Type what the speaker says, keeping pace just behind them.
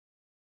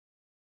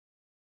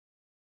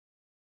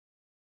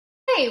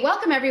Hi,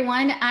 welcome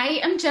everyone. I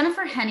am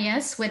Jennifer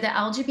Henius with the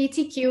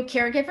LGBTQ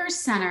Caregiver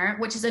Center,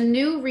 which is a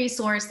new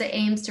resource that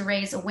aims to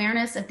raise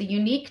awareness of the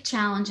unique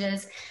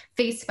challenges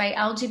faced by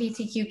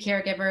LGBTQ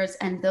caregivers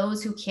and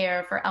those who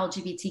care for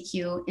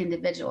LGBTQ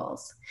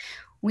individuals.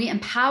 We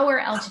empower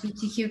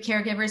LGBTQ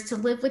caregivers to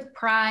live with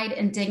pride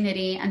and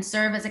dignity and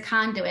serve as a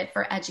conduit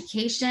for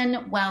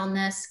education,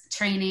 wellness,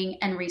 training,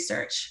 and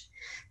research.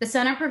 The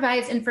center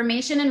provides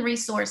information and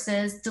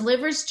resources,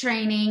 delivers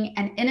training,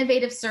 and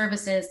innovative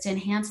services to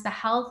enhance the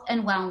health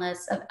and wellness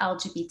of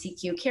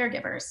LGBTQ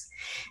caregivers.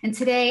 And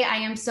today I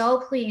am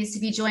so pleased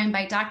to be joined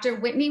by Dr.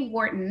 Whitney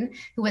Wharton,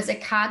 who is a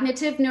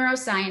cognitive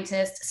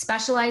neuroscientist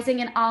specializing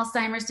in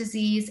Alzheimer's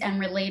disease and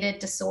related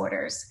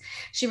disorders.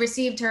 She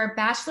received her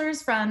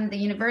bachelor's from the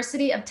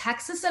University of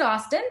Texas at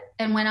Austin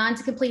and went on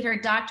to complete her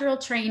doctoral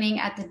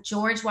training at the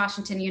George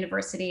Washington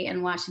University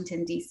in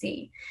Washington,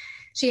 D.C.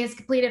 She has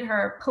completed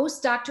her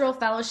postdoctoral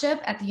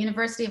fellowship at the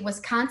University of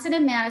Wisconsin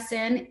in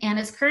Madison and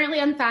is currently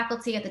on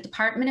faculty at the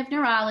Department of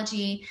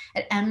Neurology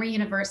at Emory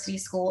University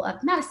School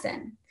of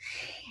Medicine.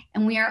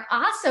 And we are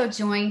also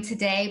joined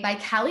today by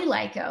Kelly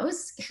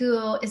Lykos,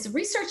 who is a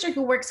researcher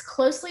who works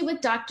closely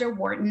with Dr.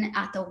 Wharton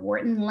at the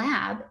Wharton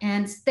Lab.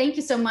 And thank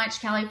you so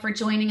much, Kelly, for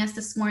joining us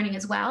this morning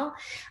as well.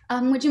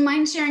 Would you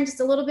mind sharing just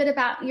a little bit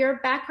about your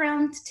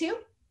background too?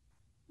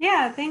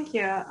 Yeah, thank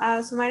you.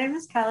 So my name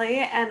is Kelly,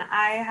 and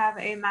I have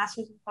a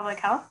master's in public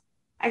health.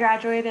 I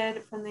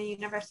graduated from the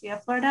University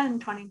of Florida in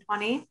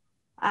 2020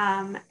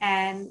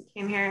 and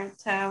came here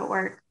to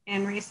work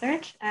in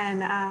research.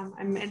 And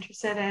I'm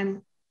interested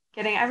in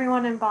getting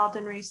everyone involved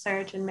in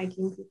research and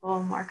making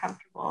people more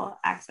comfortable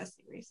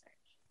accessing research.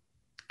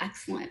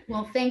 Excellent.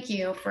 Well, thank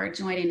you for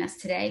joining us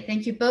today.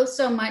 Thank you both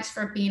so much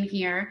for being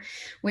here.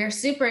 We're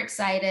super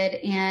excited,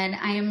 and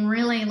I am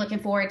really looking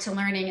forward to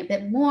learning a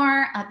bit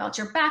more about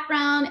your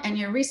background and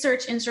your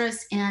research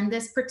interests in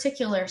this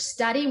particular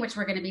study, which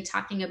we're going to be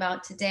talking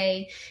about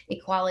today,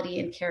 equality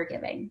in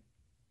caregiving.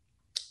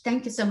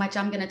 Thank you so much.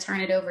 I'm going to turn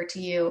it over to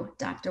you,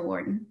 Dr.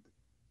 Wharton.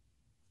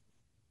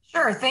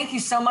 Sure. Thank you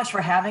so much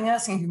for having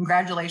us, and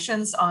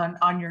congratulations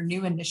on your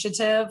new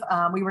initiative.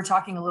 We were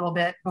talking a little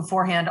bit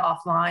beforehand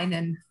offline,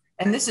 and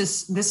this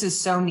is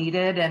so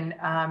needed. And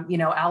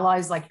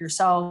allies like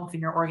yourself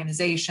and your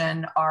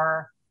organization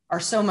are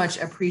so much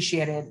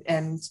appreciated.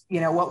 And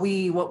what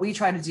we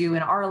try to do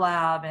in our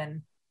lab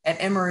and at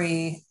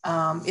Emory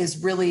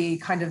is really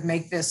kind of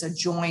make this a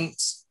joint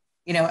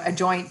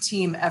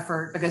team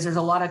effort, because there's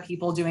a lot of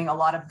people doing a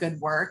lot of good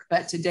work,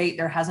 but to date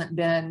there hasn't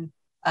been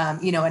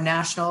a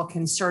national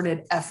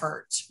concerted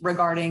effort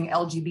regarding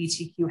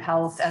LGBTQ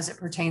health as it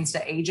pertains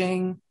to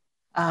aging.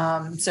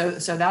 So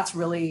that's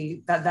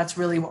really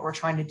what we're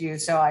trying to do.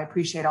 So I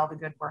appreciate all the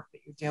good work that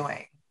you're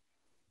doing.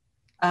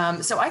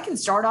 So I can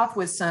start off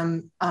with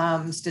some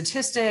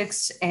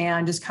statistics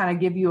and just kind of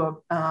give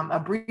you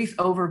a brief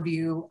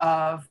overview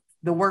of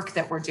the work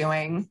that we're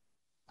doing.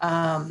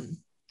 Let me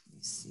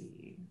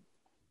see.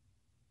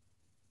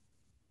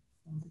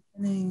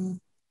 Beginning.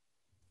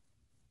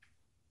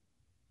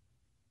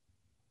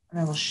 And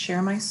I will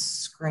share my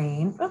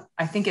screen. Oh,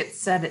 I think it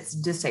said it's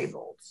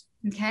disabled.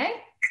 Okay.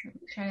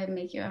 Try to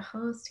make you a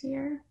host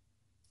here.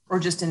 Or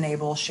just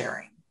enable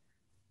sharing.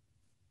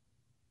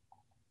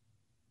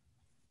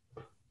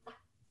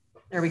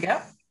 There we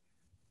go.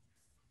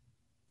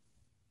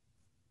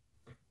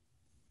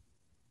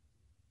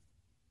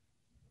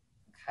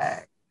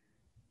 Okay.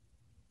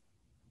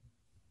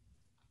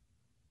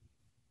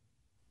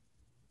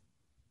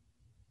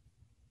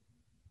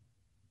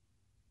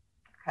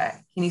 Okay.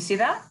 Can you see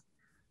that?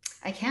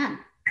 I can.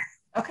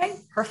 Okay,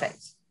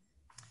 perfect.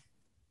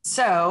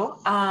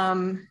 So,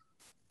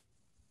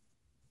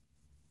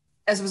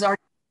 as was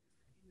already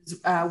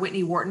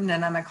Whitney Wharton,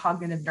 and I'm a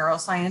cognitive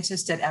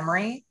neuroscientist at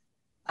Emory.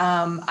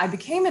 I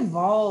became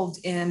involved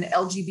in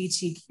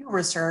LGBTQ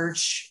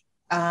research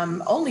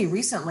only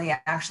recently,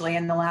 actually,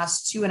 in the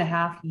last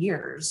 2.5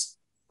 years.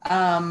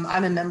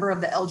 I'm a member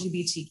of the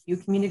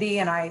LGBTQ community,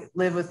 and I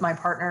live with my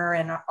partner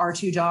and our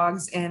 2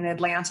 dogs in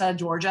Atlanta,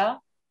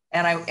 Georgia.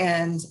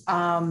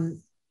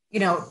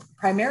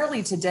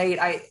 Primarily to date,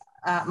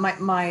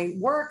 my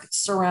work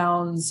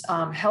surrounds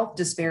health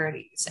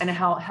disparities and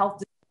how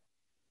health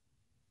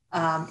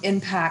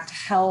impact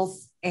health,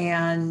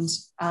 and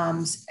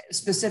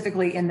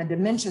specifically in the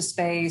dementia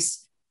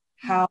space,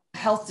 how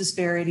health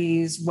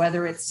disparities,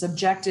 whether it's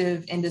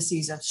subjective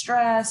indices of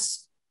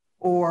stress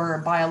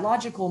or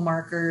biological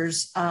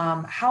markers,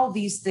 how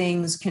these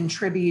things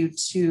contribute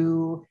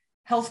to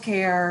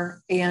healthcare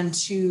and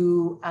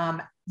to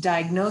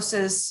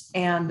diagnosis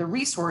and the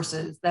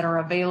resources that are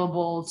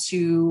available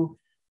to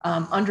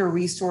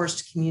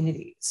under-resourced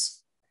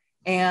communities.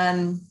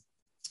 And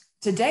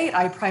to date,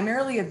 I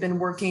primarily have been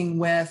working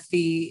with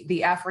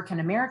the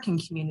African-American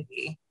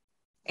community.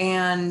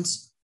 And,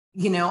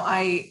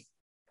 a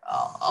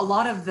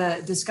lot of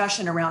the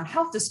discussion around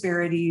health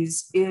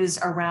disparities is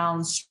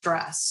around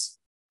stress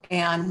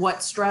and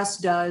what stress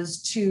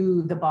does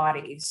to the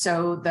body.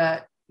 So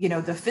the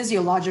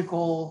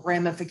physiological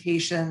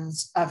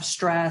ramifications of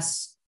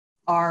stress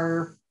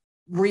are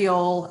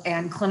real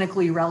and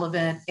clinically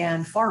relevant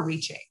and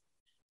far-reaching.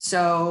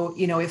 So,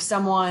 if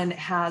someone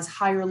has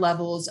higher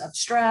levels of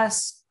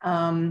stress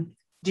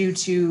due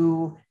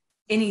to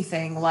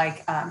anything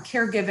like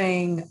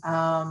caregiving,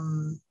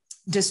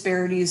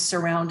 disparities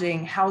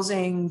surrounding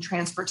housing,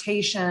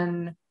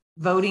 transportation,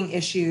 voting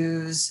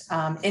issues,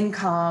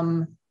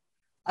 income,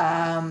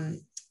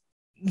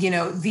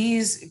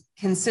 these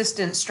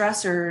consistent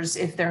stressors,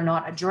 if they're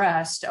not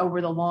addressed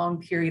over the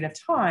long period of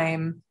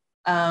time,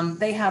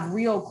 they have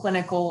real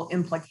clinical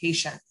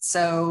implications.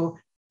 So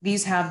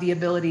these have the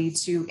ability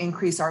to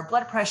increase our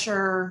blood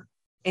pressure,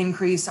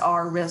 increase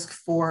our risk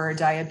for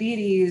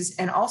diabetes,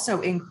 and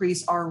also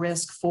increase our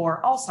risk for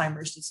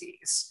Alzheimer's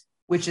disease,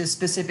 which is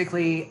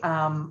specifically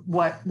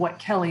what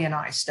Kelly and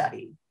I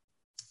study.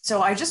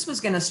 So I just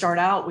was going to start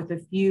out with a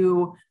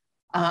few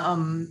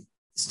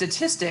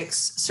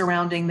statistics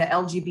surrounding the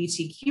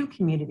LGBTQ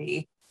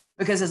community,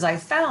 because as I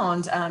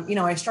found,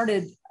 I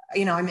started,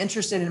 I'm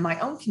interested in my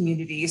own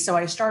community. So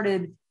I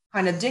started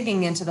kind of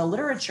digging into the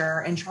literature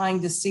and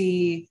trying to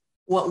see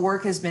what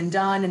work has been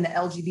done in the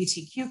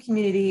LGBTQ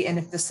community, and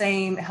if the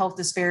same health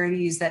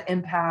disparities that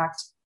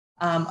impact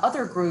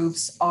other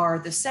groups are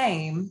the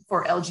same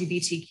for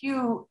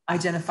LGBTQ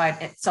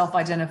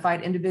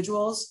self-identified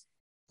individuals.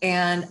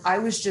 And I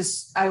was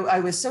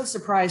so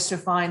surprised to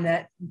find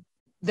that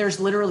there's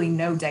literally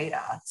no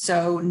data.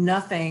 So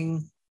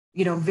nothing,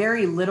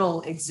 very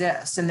little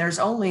exists. And there's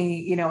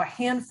only, a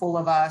handful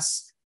of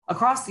us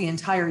across the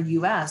entire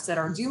US that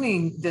are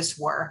doing this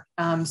work,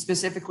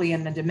 specifically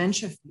in the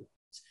dementia field.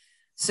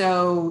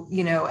 So,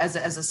 as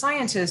a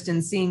scientist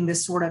and seeing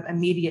this sort of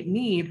immediate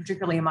need,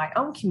 particularly in my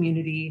own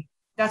community,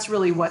 that's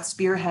really what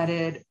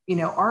spearheaded,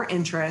 our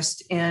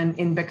interest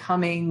in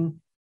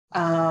becoming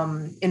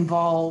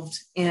involved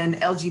in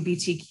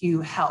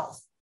LGBTQ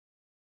health.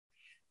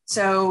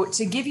 So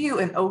to give you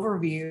an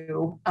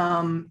overview,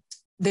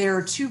 there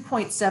are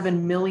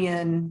 2.7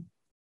 million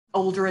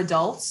older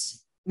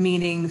adults,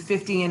 meaning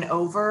 50 and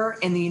over,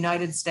 in the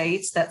United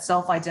States that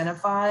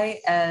self-identify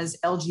as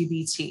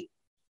LGBT.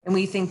 And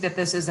we think that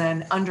this is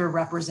an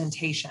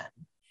underrepresentation.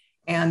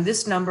 And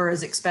this number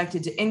is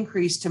expected to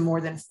increase to more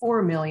than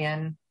 4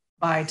 million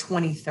by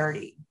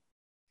 2030.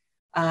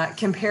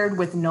 Compared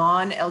with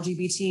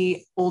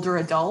non-LGBT older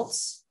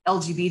adults,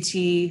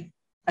 LGBT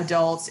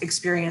adults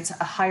experience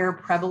a higher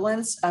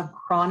prevalence of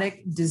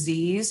chronic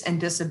disease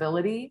and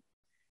disability,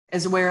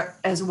 as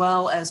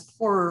well as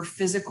poorer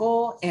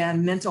physical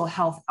and mental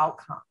health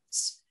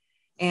outcomes.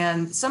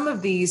 And some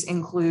of these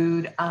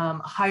include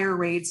higher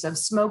rates of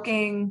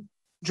smoking,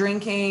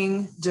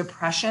 drinking,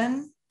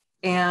 depression,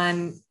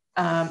 and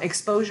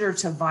exposure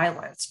to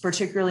violence,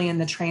 particularly in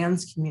the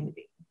trans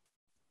community.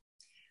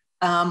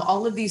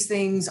 All of these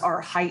things are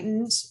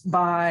heightened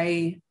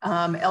by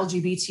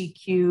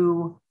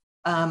LGBTQ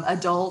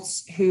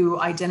adults who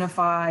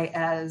identify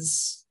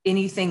as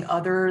anything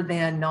other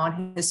than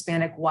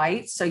non-Hispanic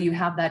white. So you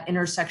have that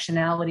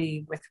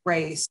intersectionality with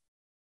race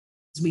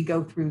as we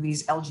go through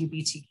these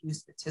LGBTQ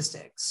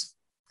statistics.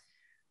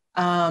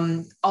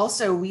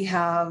 Also, we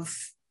have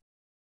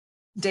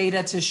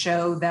data to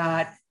show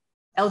that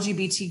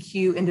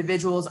LGBTQ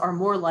individuals are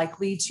more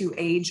likely to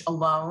age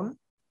alone.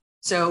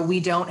 So we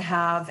don't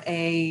have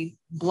a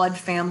blood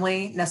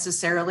family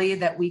necessarily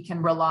that we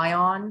can rely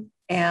on.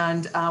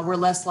 And we're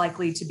less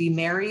likely to be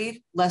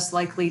married, less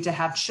likely to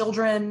have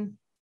children,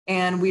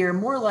 and we are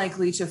more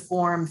likely to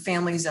form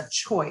families of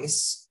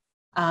choice,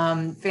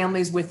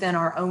 families within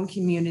our own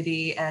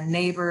community and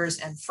neighbors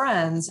and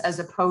friends, as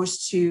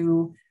opposed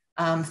to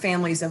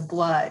families of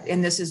blood.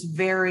 And this is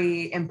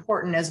very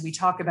important as we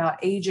talk about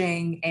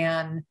aging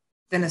and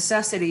the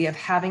necessity of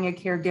having a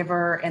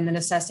caregiver and the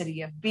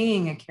necessity of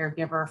being a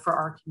caregiver for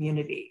our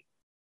community.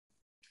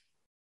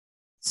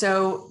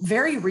 So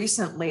very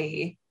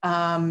recently,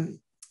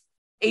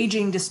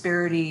 aging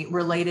disparity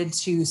related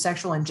to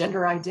sexual and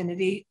gender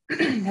identity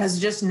has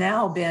just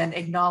now been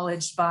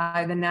acknowledged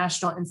by the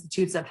National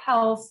Institutes of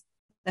Health,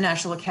 the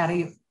National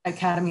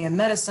Academy of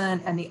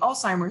Medicine, and the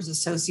Alzheimer's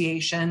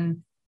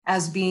Association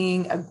as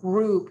being a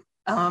group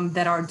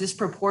that are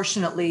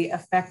disproportionately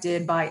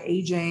affected by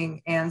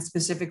aging, and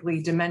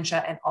specifically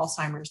dementia and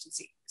Alzheimer's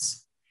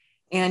disease.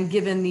 And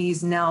given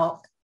these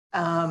now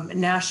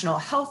national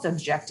health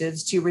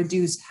objectives to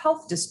reduce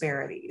health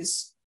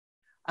disparities,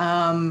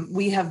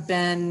 we have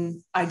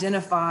been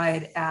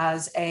identified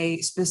as a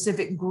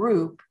specific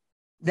group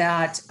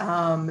that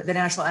the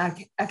National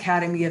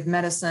Academy of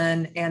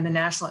Medicine and the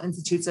National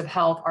Institutes of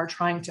Health are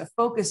trying to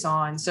focus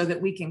on, so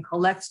that we can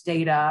collect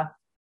data,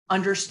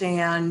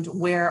 understand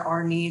where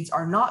our needs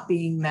are not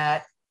being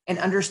met, and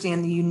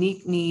understand the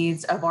unique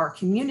needs of our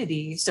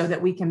community, so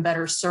that we can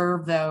better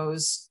serve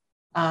those,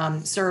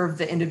 serve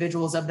the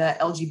individuals of the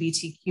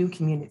LGBTQ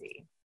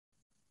community.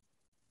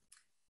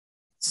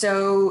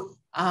 So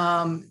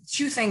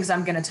two things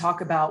I'm going to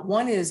talk about.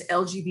 One is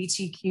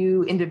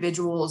LGBTQ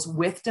individuals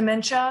with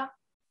dementia.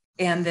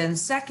 And then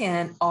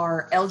second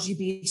are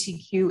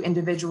LGBTQ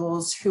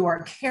individuals who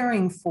are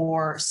caring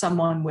for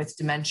someone with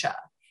dementia.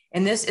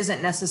 And this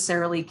isn't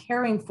necessarily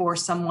caring for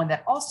someone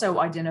that also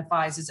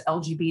identifies as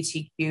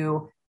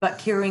LGBTQ, but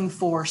caring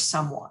for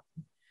someone.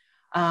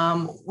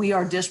 We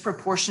are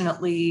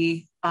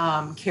disproportionately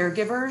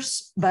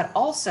caregivers, but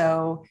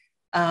also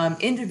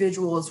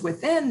individuals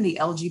within the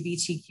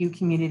LGBTQ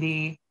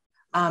community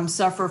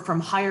suffer from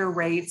higher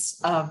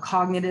rates of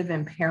cognitive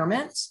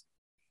impairment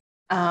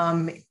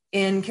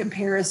in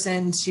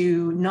comparison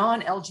to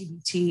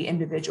non-LGBT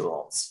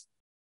individuals.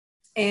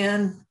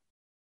 And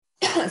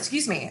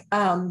excuse me,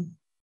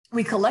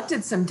 we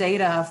collected some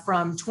data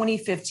from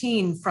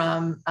 2015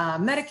 from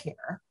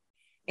Medicare,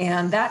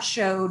 and that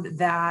showed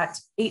that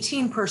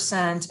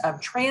 18% of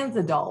trans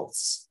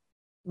adults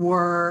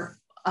were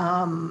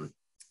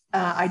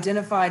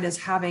identified as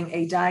having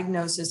a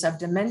diagnosis of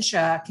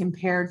dementia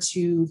compared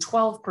to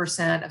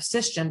 12% of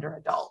cisgender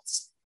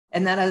adults.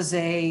 And that is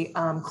a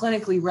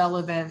clinically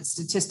relevant,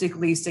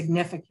 statistically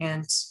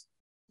significant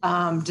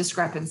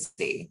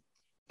discrepancy.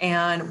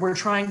 And we're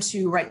trying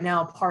to right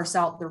now parse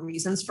out the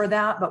reasons for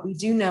that, but we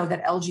do know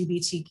that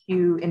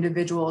LGBTQ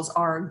individuals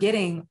are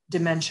getting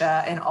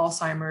dementia and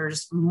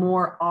Alzheimer's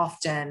more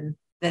often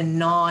than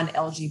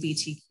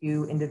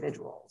non-LGBTQ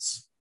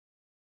individuals.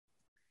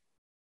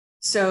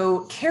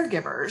 So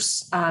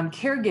caregivers,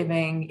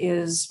 caregiving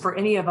is, for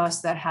any of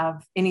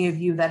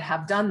you that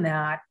have done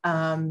that,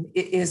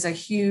 it is a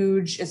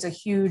huge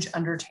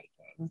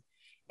undertaking.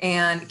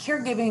 And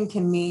caregiving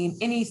can mean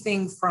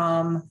anything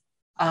from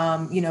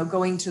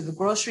going to the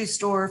grocery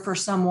store for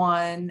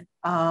someone,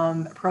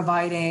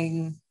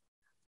 providing,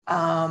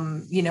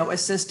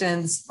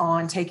 assistance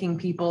on taking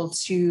people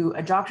to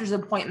a doctor's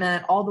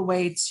appointment, all the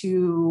way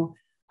to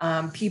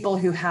people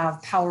who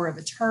have power of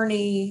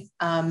attorney,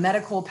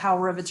 medical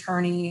power of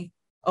attorney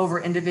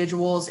over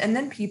individuals, and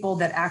then people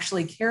that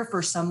actually care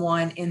for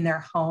someone in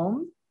their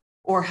home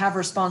or have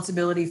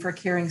responsibility for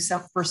caring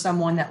for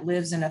someone that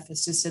lives in a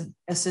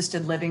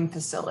assisted living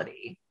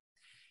facility.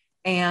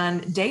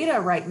 And data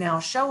right now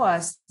show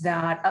us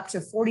that up to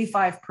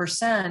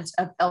 45%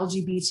 of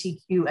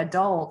LGBTQ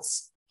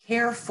adults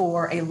care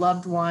for a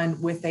loved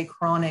one with a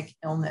chronic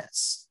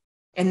illness.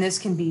 And this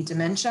can be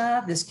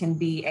dementia, this can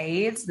be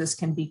AIDS, this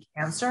can be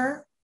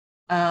cancer,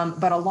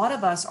 but a lot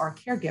of us are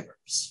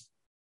caregivers.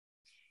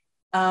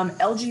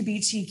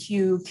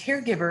 LGBTQ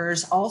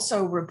caregivers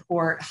also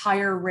report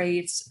higher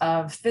rates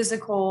of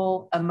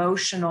physical,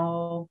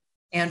 emotional,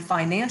 and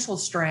financial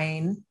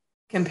strain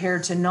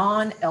compared to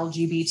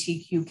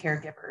non-LGBTQ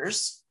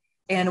caregivers.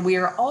 And we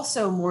are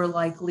also more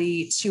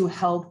likely to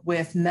help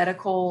with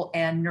medical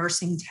and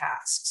nursing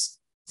tasks.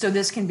 So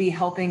this can be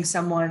helping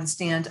someone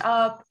stand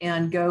up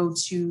and go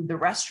to the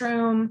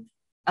restroom,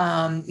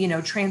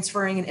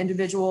 transferring an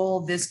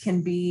individual. This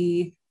can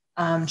be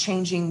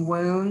changing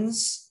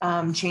wounds,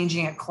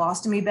 changing a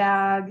colostomy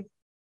bag,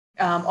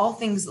 all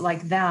things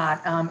like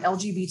that.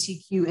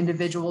 LGBTQ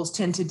individuals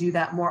tend to do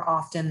that more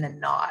often than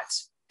not.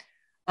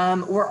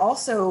 We're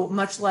also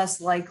much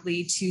less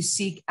likely to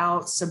seek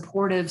out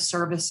supportive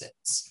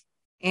services.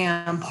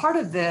 And part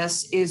of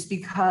this is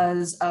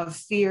because of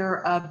fear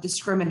of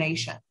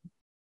discrimination.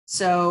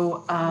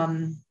 So,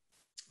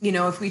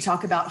 if we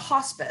talk about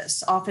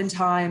hospice,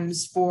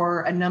 oftentimes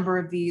for a number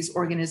of these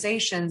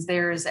organizations,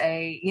 there is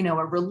a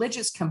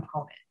religious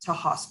component to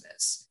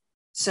hospice.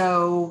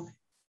 So,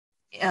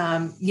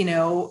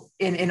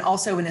 and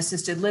also in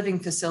assisted living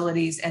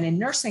facilities and in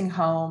nursing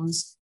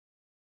homes,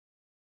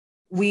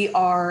 we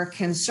are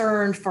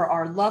concerned for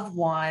our loved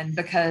one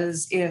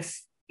because if,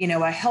 a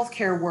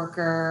healthcare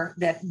worker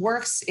that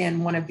works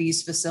in one of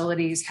these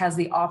facilities has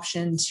the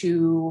option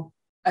to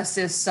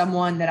assist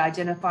someone that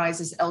identifies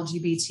as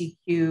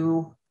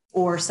LGBTQ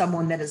or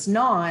someone that is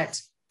not,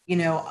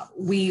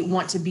 we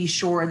want to be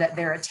sure that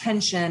their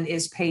attention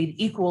is paid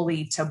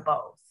equally to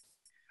both.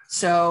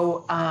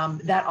 So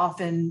that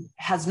often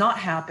has not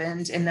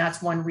happened. And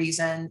that's one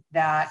reason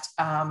that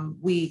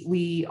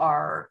we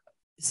are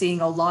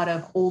seeing a lot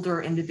of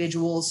older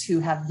individuals who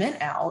have been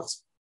out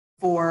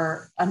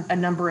for a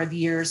number of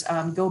years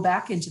go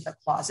back into the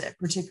closet,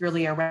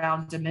 particularly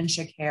around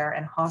dementia care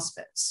and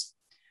hospice.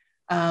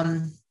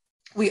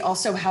 We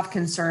also have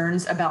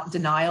concerns about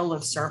denial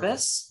of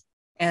service,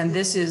 and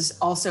this is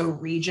also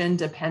region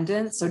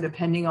dependent. So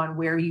depending on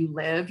where you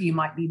live, you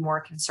might be more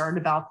concerned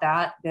about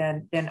that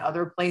than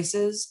other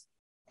places.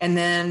 And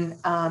then,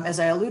 as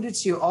I alluded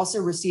to,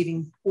 also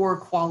receiving poor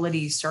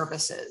quality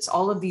services.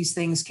 All of these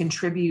things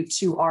contribute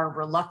to our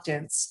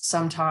reluctance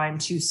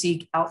sometimes to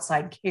seek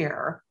outside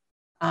care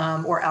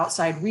or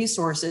outside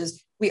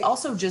resources. We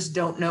also just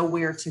don't know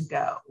where to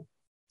go.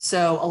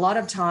 So a lot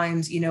of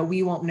times,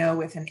 we won't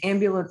know if an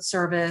ambulance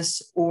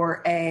service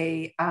or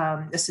a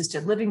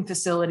assisted living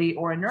facility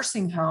or a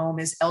nursing home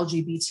is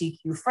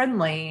LGBTQ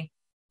friendly.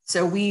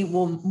 So we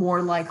will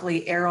more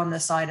likely err on the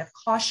side of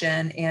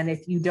caution. And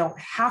if you don't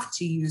have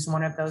to use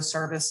one of those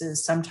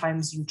services,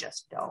 sometimes you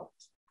just don't.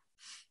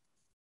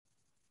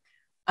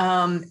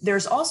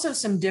 There's also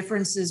some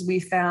differences we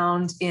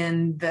found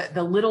in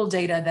the little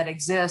data that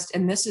exist.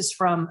 And this is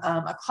from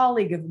a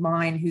colleague of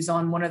mine who's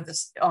on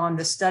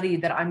the study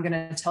that I'm going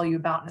to tell you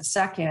about in a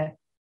second.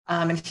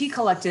 And he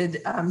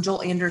collected,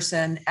 Joel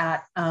Anderson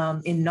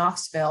in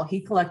Knoxville,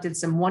 he collected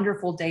some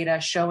wonderful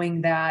data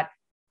showing that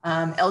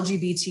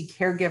LGBT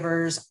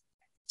caregivers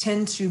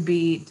tend to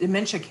be,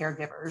 dementia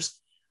caregivers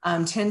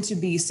tend to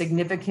be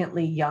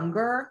significantly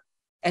younger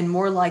and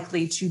more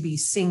likely to be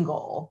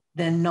single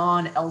than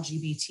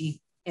non-LGBT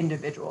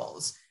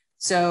individuals.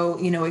 So,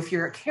 if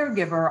you're a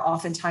caregiver,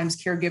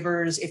 oftentimes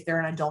caregivers, if they're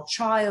an adult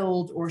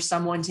child or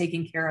someone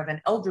taking care of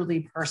an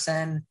elderly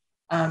person,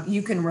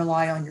 you can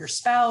rely on your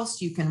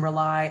spouse, you can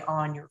rely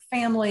on your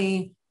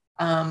family,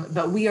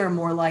 but we are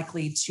more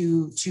likely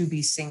to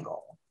be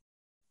single.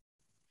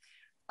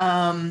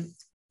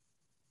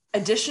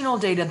 Additional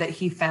data that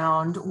he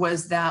found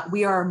was that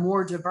we are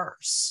more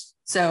diverse.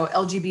 So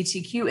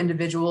LGBTQ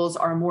individuals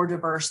are more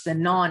diverse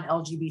than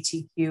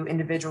non-LGBTQ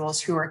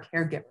individuals who are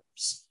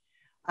caregivers.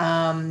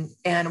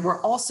 And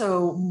we're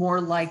also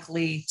more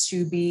likely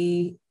to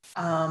be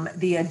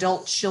the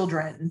adult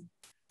children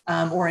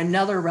or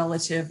another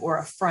relative or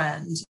a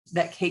friend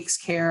that takes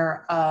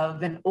care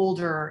of an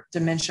older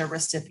dementia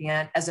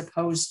recipient, as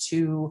opposed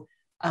to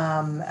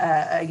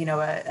a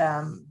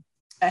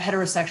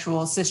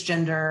heterosexual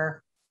cisgender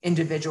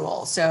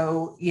individual.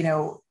 So,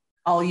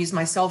 I'll use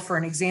myself for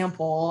an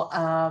example.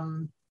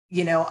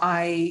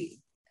 I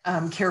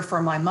care for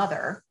my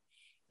mother,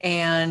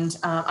 and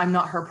I'm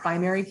not her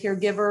primary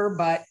caregiver,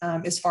 but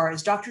as far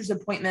as doctor's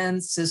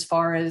appointments, as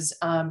far as,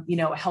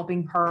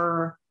 helping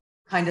her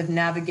kind of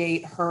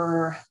navigate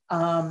her,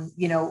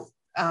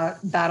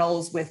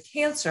 battles with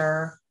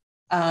cancer,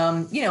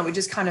 it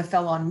just kind of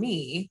fell on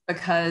me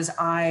because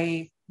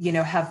I,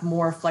 have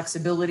more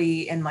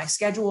flexibility in my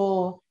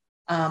schedule.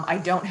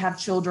 I don't have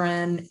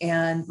children,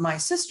 and my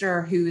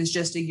sister, who is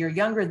just a year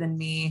younger than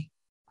me,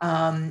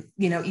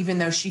 even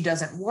though she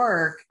doesn't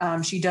work,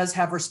 she does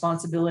have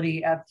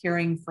responsibility of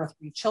caring for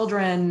 3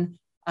 children.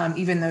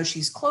 Even though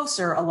she's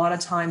closer, a lot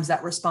of times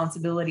that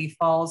responsibility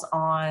falls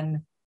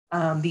on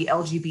the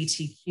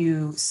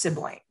LGBTQ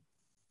sibling.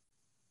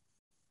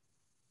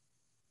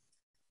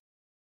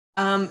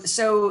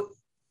 So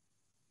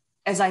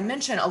as I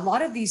mentioned, a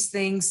lot of these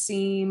things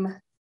seem,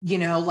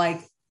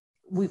 like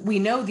we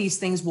know these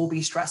things will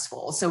be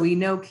stressful. So we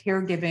know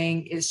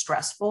caregiving is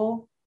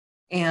stressful.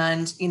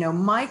 And,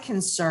 my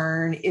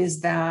concern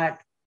is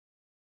that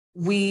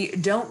we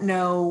don't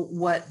know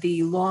what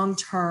the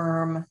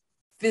long-term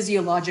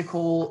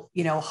physiological,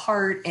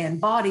 heart and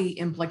body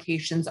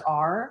implications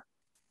are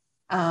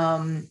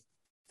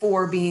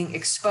for being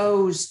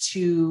exposed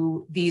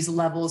to these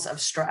levels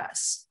of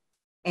stress.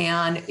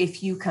 And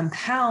if you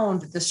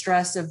compound the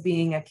stress of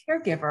being a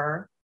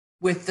caregiver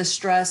with the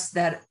stress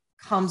that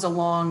comes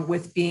along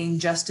with being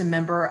just a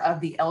member of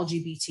the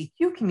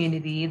LGBTQ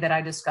community that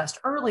I discussed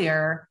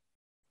earlier,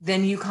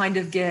 then you kind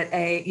of get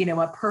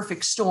a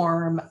perfect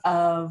storm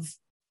of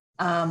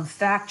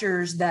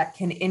factors that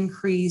can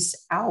increase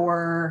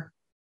our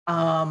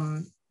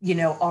bodies.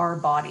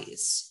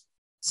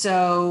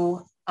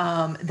 So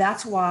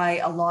that's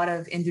why a lot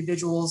of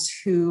individuals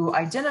who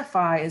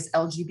identify as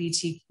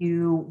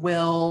LGBTQ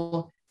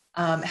will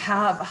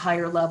have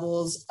higher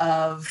levels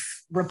of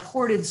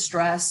reported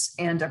stress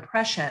and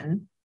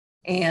depression,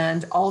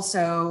 and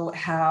also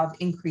have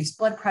increased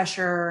blood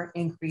pressure,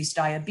 increased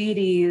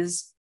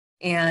diabetes,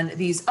 and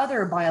these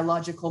other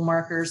biological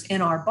markers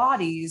in our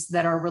bodies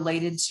that are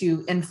related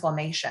to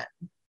inflammation.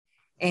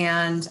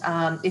 And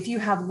if you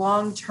have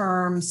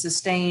long-term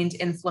sustained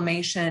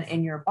inflammation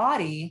in your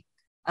body,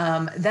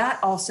 that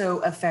also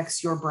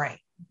affects your brain.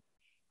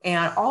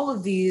 And all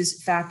of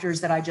these factors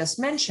that I just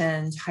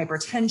mentioned,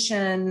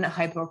 hypertension,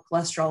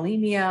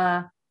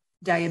 hypercholesterolemia,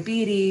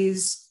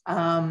 diabetes,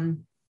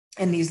 and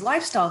these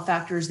lifestyle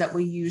factors that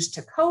we use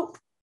to cope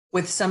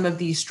with some of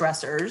these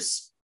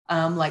stressors,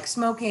 like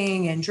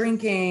smoking and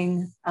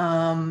drinking,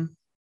 are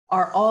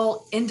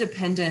all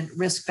independent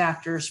risk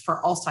factors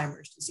for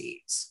Alzheimer's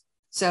disease.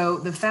 So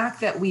the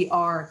fact that we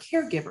are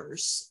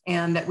caregivers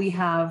and that we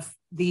have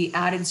the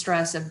added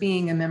stress of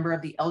being a member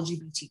of the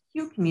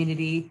LGBTQ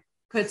community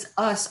puts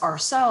us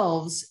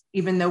ourselves,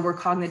 even though we're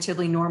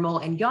cognitively normal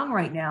and young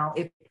right now,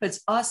 it puts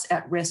us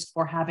at risk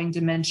for having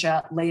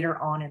dementia later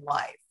on in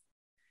life.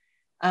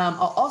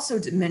 I'll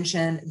also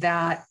mention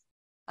that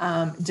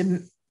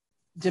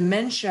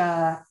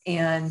dementia,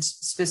 and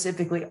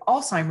specifically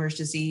Alzheimer's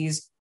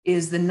disease,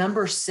 is the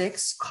number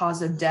 6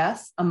 cause of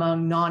death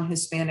among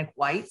non-Hispanic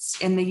whites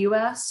in the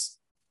US.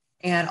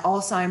 And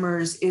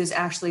Alzheimer's is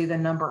actually the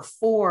number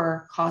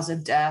 4 cause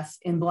of death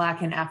in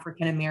Black and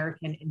African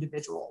American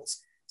individuals.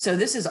 So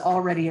this is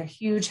already a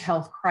huge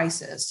health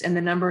crisis, and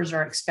the numbers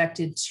are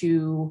expected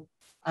to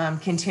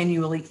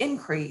continually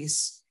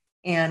increase.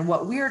 And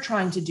what we are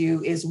trying to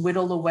do is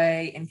whittle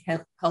away and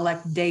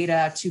collect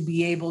data to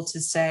be able to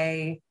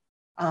say,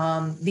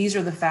 these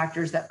are the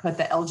factors that put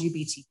the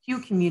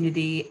LGBTQ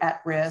community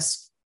at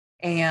risk.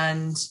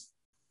 And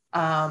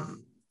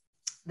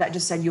that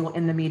just said you will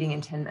end the meeting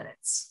in 10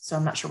 minutes. So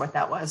I'm not sure what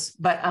that was,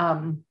 but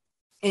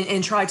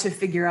and try to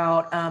figure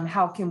out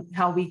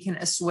how we can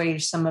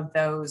assuage some of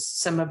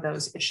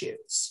those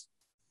issues.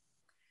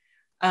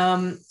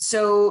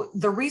 So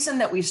the reason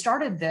that we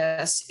started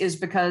this is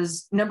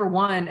because, number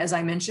one, as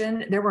I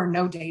mentioned, there were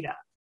no data.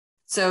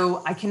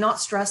 So I cannot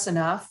stress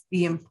enough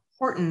the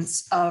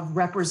importance of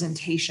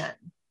representation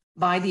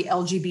by the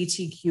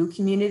LGBTQ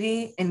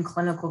community in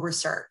clinical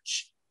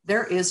research.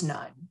 There is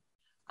none.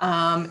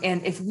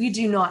 And if we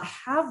do not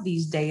have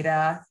these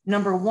data,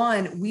 number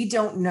one, we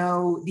don't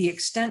know the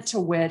extent to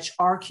which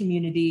our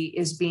community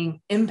is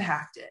being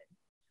impacted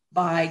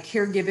by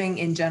caregiving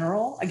in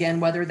general, again,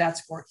 whether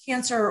that's for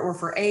cancer or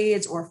for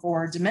AIDS or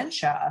for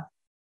dementia,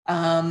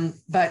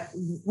 but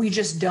we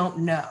just don't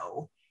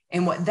know.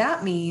 And what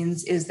that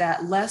means is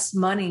that less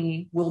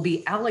money will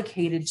be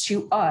allocated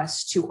to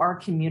us, to our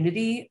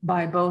community,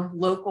 by both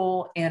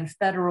local and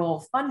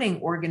federal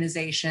funding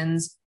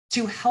organizations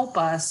to help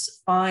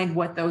us find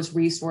what those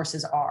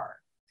resources are,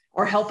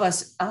 or help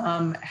us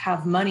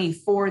have money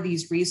for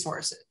these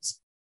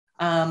resources.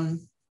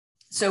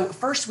 So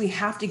first, we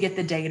have to get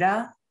the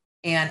data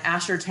and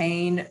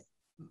ascertain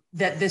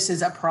that this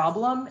is a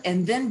problem,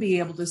 and then be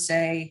able to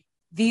say,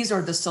 these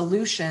are the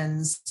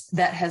solutions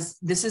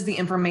this is the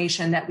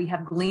information that we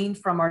have gleaned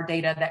from our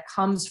data that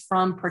comes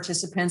from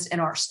participants in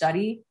our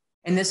study.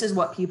 And this is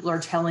what people are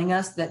telling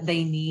us that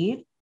they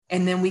need.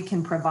 And then we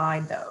can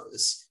provide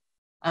those.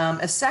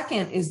 A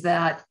second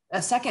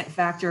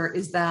factor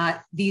is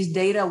that these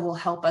data will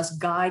help us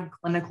guide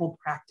clinical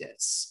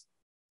practice.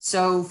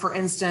 So for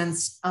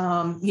instance,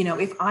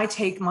 if I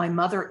take my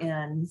mother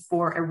in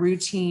for a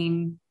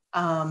routine,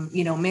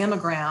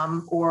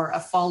 mammogram or a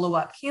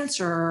follow-up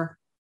cancer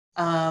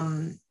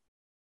appointment,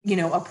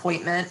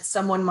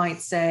 someone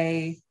might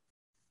say,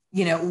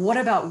 what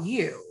about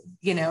you?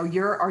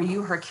 Are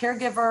you her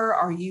caregiver?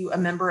 Are you a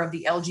member of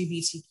the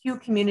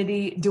LGBTQ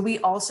community? Do we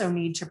also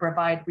need to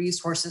provide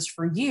resources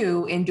for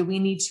you? And do we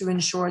need to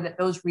ensure that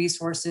those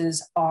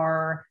resources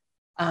are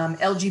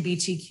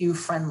LGBTQ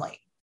friendly?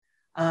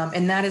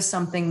 And that is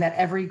something that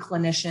every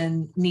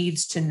clinician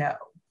needs to know.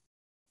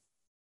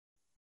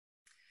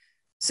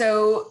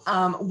 So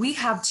we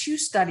have two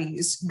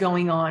studies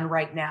going on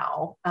right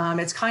now.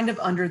 It's kind of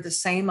under the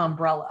same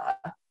umbrella,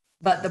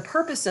 but the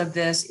purpose of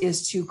this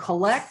is to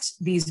collect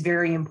these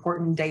very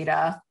important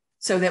data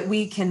so that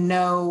we can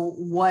know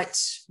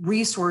what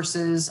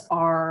resources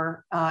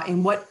are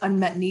and what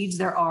unmet needs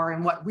there are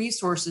and what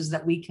resources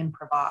that we can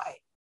provide.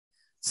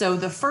 So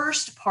the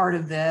first part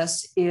of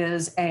this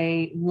is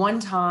a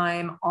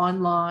one-time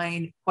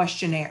online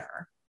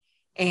questionnaire.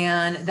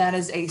 And that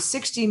is a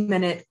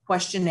 60-minute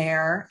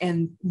questionnaire.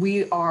 And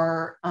we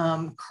are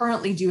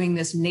currently doing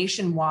this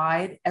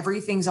nationwide.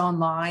 Everything's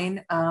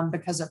online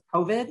because of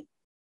COVID.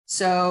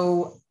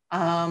 So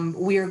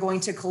we are going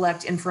to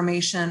collect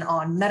information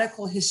on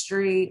medical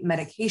history,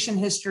 medication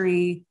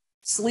history,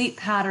 sleep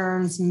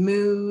patterns,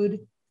 mood,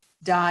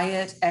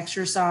 diet,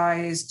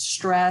 exercise,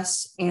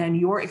 stress, and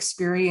your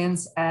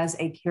experience as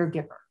a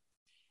caregiver.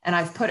 And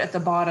I've put at the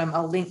bottom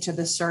a link to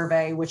the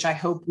survey, which I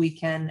hope we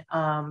can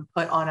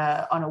put on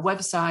a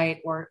website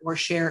or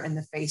share in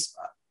the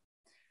Facebook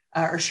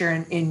or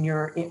share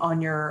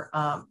on your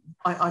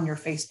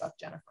Facebook,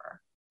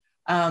 Jennifer.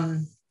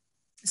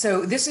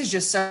 So this is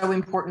just so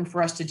important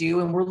for us to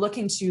do, and we're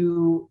looking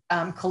to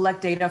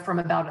collect data from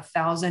about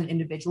 1,000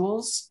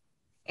 individuals,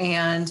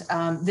 and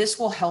this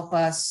will help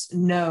us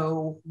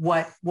know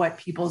what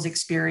people's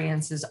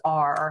experiences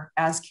are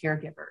as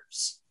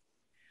caregivers.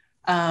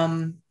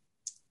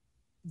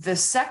 The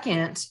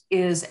second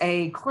is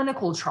a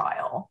clinical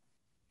trial,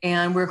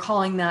 and we're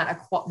calling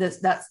that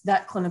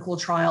that clinical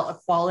trial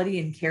Equality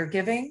in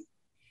Caregiving.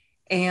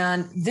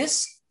 And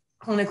this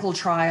clinical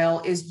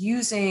trial is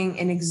using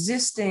an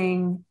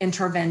existing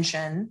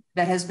intervention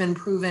that has been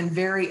proven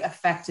very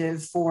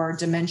effective for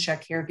dementia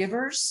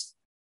caregivers.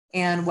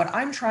 And what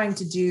I'm trying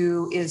to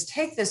do is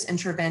take this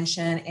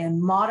intervention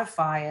and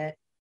modify it,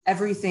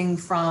 everything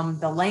from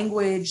the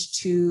language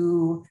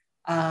to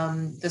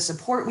the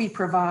support we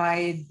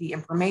provide, the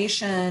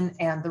information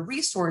and the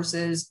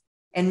resources,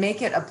 and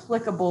make it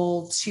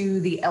applicable to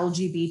the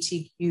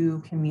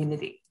LGBTQ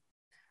community.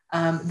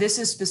 This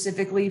is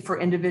specifically for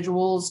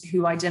individuals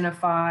who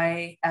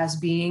identify as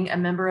being a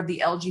member of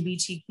the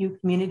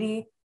LGBTQ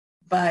community,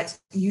 but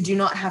you do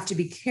not have to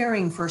be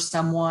caring for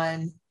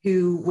someone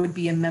who would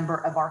be a member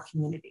of our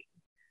community.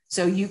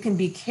 So you can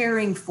be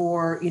caring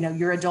for,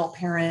 your adult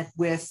parent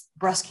with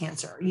breast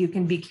cancer. You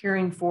can be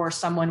caring for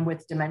someone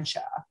with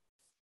dementia.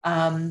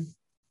 And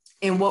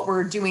what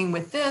we're doing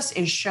with this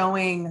is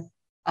showing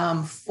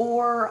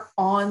 4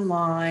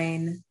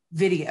 online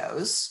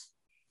videos.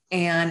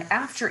 And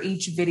after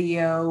each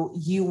video,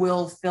 you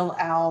will fill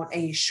out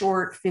a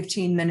short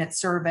 15-minute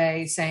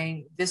survey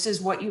saying, this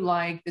is what you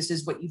like, this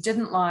is what you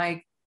didn't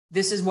like,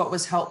 this is what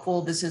was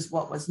helpful, this is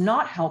what was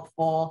not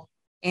helpful.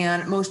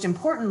 And most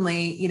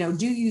importantly,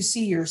 do you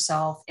see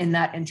yourself in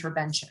that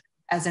intervention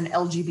as an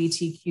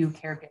LGBTQ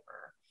caregiver?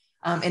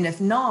 And if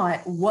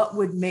not, what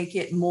would make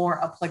it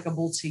more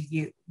applicable to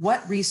you?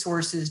 What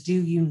resources do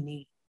you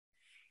need?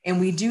 And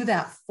we do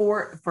that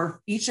for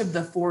each of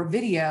the 4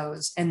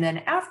 videos. And then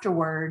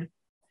afterward,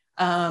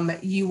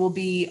 you will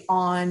be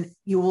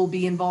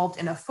involved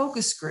in a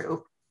focus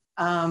group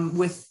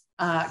with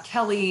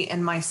Kelly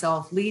and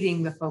myself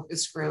leading the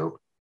focus group.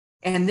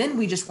 And then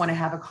we just want to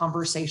have a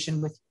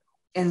conversation with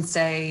you and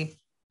say,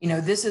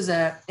 this is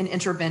an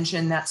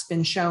intervention that's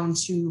been shown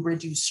to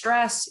reduce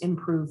stress,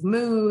 improve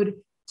mood,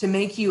 to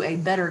make you a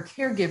better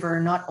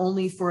caregiver, not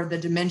only for the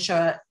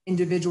dementia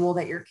individual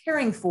that you're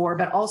caring for,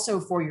 but also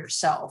for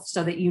yourself,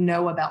 so that you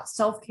know about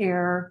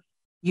self-care,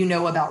 you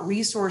know about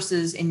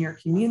resources in your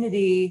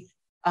community.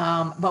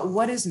 But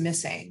what is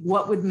missing?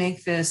 What would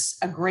make this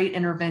a great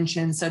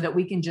intervention so that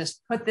we can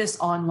just put this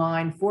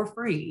online for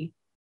free?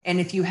 And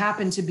if you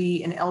happen to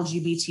be an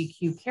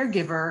LGBTQ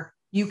caregiver,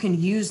 you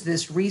can use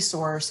this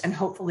resource and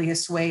hopefully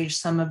assuage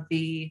some of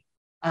the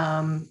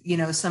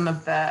some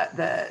of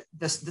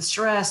the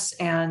stress,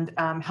 and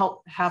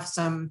help have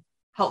some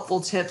helpful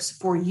tips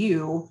for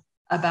you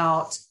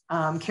about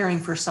caring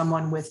for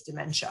someone with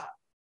dementia.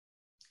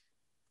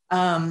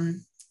 I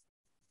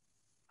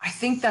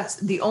think that's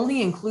the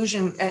only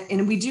inclusion,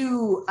 and we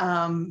do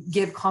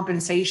give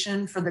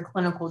compensation for the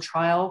clinical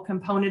trial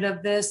component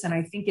of this, and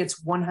I think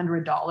it's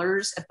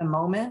 $100 at the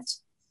moment.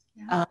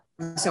 Yeah.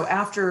 So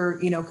after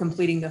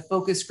completing the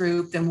focus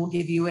group, then we'll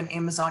give you an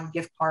Amazon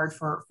gift card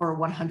for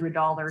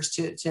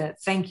 $100 to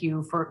thank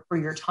you for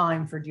your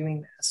time for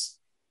doing this.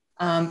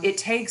 It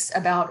takes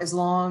about as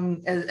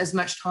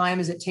much time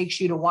as it takes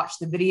you to watch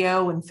the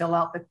video and fill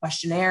out the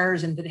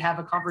questionnaires and to have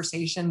a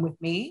conversation with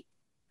me.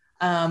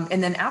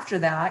 And then after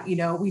that,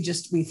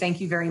 we thank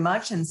you very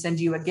much and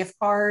send you a gift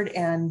card.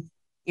 And,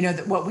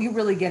 what we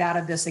really get out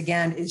of this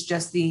again is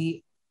just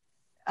the,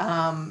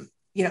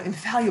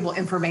 invaluable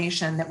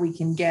information that we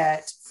can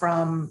get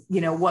from,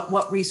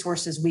 what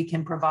resources we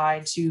can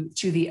provide to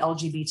the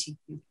LGBTQ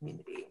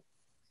community.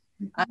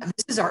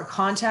 This is our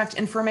contact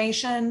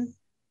information.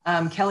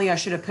 Kelly, I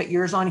should have put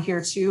yours on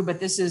here too, but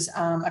this is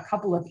a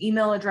couple of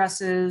email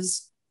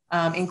addresses,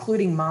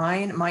 including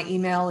mine. My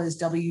email is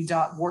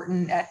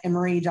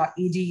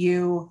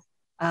w.wharton@emory.edu.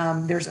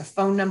 There's a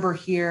phone number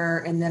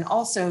here. And then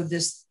also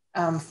this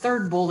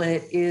third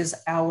bullet is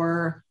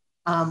our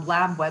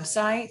lab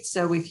website.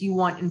 So if you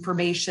want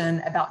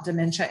information about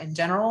dementia in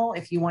general,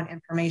 if you want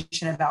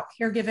information about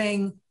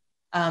caregiving,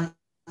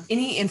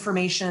 any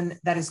information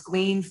that is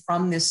gleaned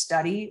from this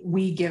study,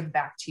 we give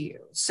back to you.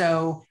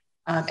 So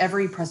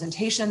every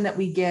presentation that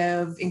we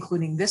give,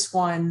 including this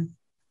one,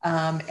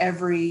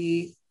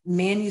 every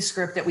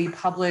manuscript that we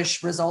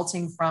publish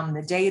resulting from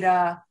the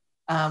data,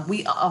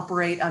 we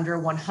operate under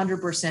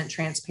 100%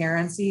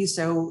 transparency.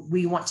 So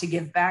we want to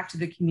give back to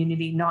the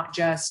community, not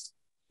just,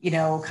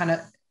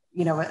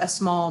 a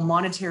small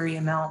monetary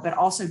amount, but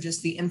also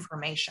just the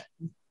information.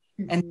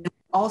 Mm-hmm. And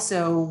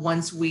also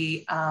once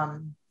we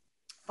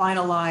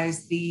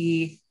finalize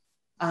the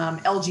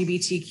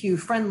LGBTQ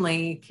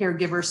friendly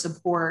caregiver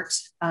support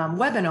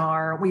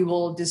webinar, we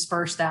will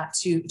disperse that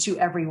to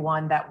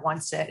everyone that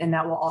wants it. And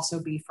that will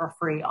also be for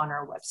free on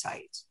our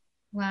website.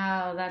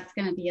 Wow, that's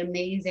going to be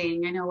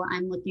amazing. I know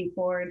I'm looking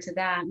forward to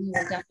that. We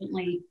will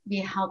definitely be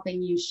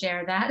helping you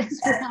share that as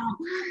well.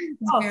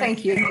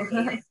 Thank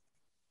you.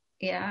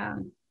 Yeah.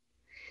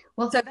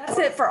 Well, so that's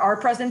it for our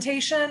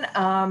presentation.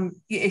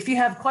 If you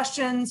have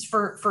questions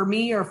for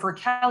me or for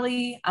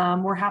Kelly,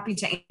 we're happy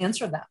to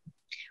answer them.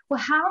 Well,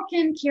 how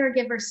can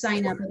caregivers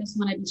sign up? I just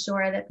want to be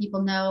sure that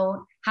people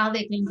know how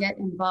they can get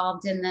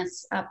involved in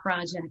this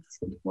project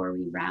before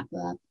we wrap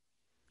up.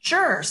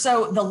 Sure.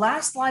 So the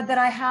last slide that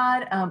I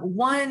had,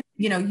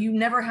 you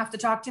never have to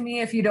talk to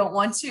me if you don't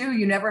want to.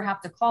 You never have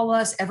to call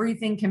us.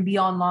 Everything can be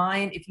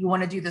online if you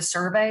want to do the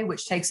survey,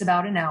 which takes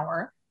about an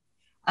hour.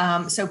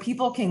 So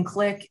people can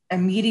click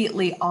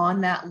immediately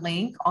on that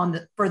link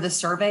for the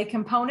survey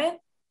component.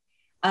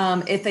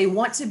 If they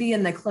want to be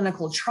in the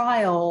clinical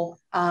trial,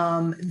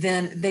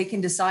 then they can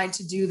decide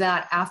to do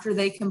that after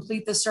they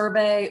complete the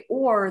survey,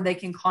 or they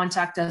can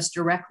contact us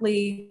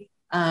directly,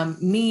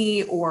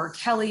 me or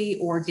Kelly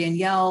or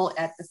Danielle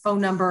at the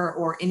phone number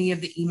or any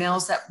of the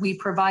emails that we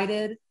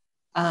provided.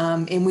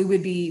 And we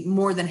would be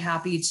more than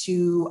happy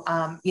to,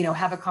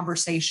 have a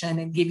conversation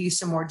and give you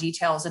some more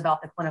details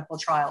about the clinical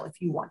trial if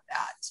you want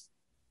that.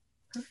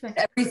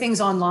 Perfect. Everything's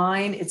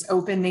online. It's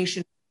open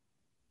nation.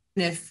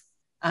 If,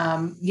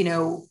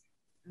 the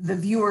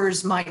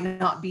viewers might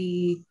not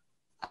be,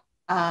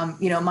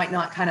 might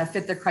not kind of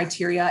fit the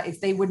criteria, if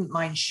they wouldn't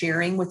mind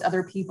sharing with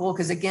other people.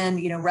 Because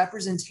again,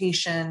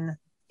 representation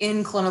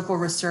in clinical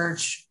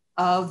research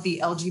of the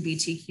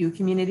LGBTQ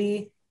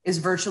community is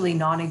virtually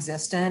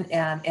non-existent,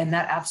 and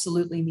that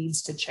absolutely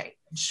needs to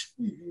change.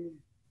 Mm-hmm.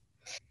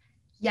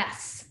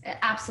 Yes,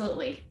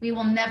 absolutely. We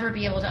will never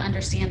be able to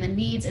understand the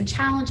needs and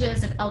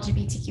challenges of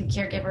LGBTQ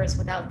caregivers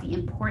without the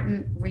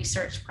important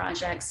research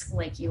projects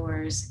like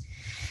yours.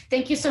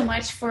 Thank you so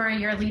much for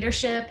your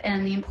leadership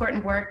and the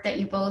important work that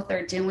you both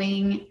are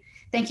doing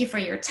Thank you for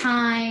your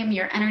time,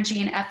 your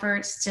energy, and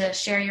efforts to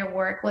share your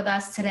work with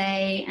us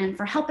today, and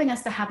for helping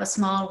us to have a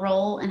small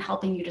role in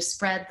helping you to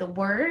spread the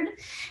word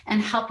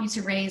and help you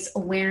to raise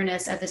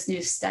awareness of this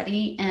new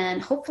study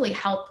and hopefully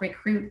help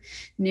recruit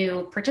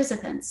new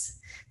participants.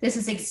 This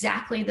is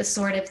exactly the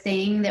sort of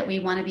thing that we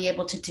want to be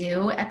able to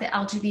do at the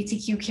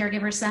LGBTQ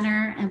Caregiver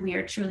Center, and we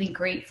are truly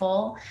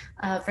grateful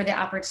for the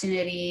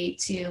opportunity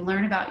to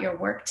learn about your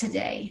work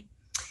today.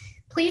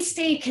 Please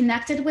stay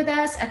connected with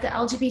us at the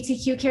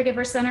LGBTQ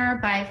Caregiver Center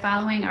by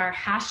following our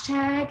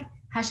hashtag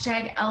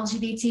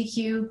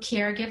LGBTQ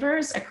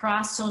Caregivers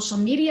across social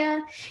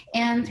media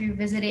and through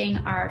visiting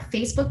our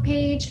Facebook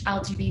page,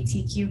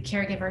 LGBTQ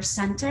Caregiver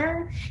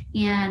Center.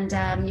 And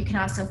you can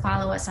also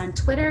follow us on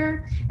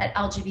Twitter at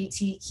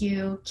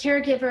LGBTQ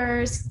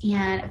Caregivers.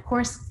 And of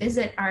course,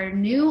 visit our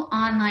new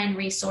online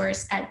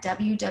resource at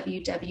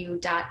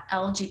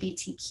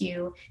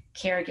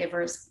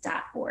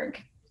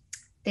www.lgbtqcaregivers.org.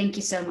 Thank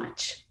you so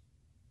much.